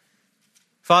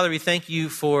 Father, we thank you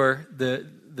for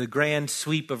the grand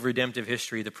sweep of redemptive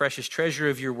history, the precious treasure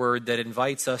of your word that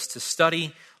invites us to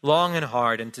study long and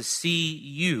hard and to see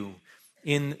you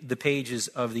in the pages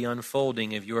of the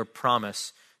unfolding of your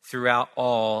promise throughout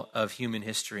all of human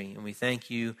history. And we thank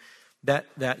you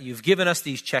that you've given us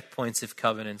these checkpoints of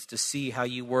covenants to see how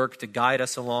you work to guide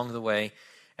us along the way.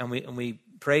 And we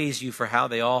praise you for how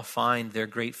they all find their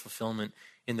great fulfillment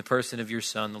in the person of your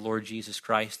Son, the Lord Jesus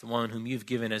Christ, the one whom you've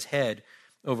given as head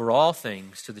over all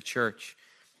things to the church.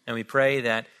 And we pray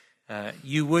that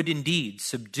you would indeed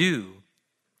subdue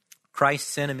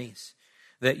Christ's enemies,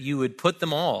 that you would put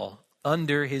them all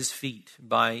under his feet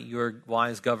by your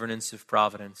wise governance of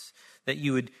providence, that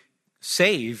you would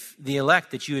save the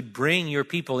elect, that you would bring your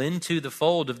people into the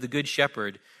fold of the Good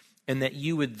Shepherd, and that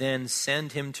you would then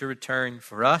send him to return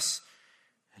for us,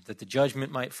 and that the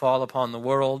judgment might fall upon the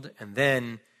world, and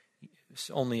then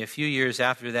only a few years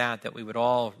after that we would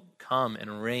all come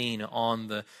and reign on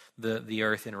the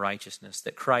earth in righteousness,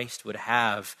 that Christ would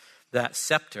have that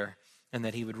scepter and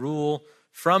that he would rule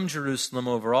from Jerusalem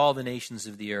over all the nations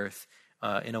of the earth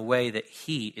in a way that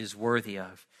he is worthy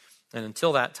of. And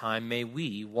until that time, may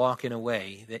we walk in a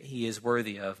way that he is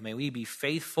worthy of. May we be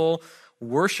faithful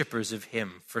worshipers of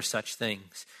him for such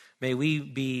things. May we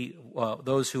be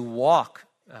those who walk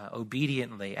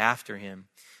obediently after him.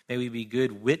 May we be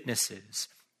good witnesses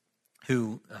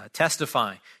who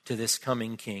testify to this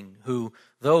coming king, who,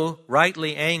 though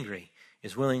rightly angry,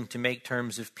 is willing to make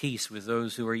terms of peace with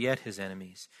those who are yet his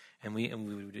enemies. And we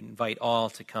would invite all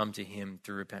to come to him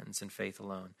through repentance and faith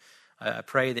alone. I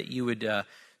pray that you would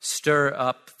stir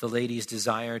up the lady's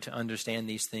desire to understand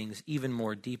these things even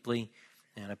more deeply.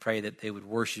 And I pray that they would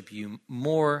worship you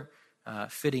more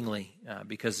fittingly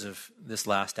because of this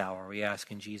last hour. We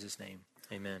ask in Jesus' name.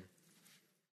 Amen.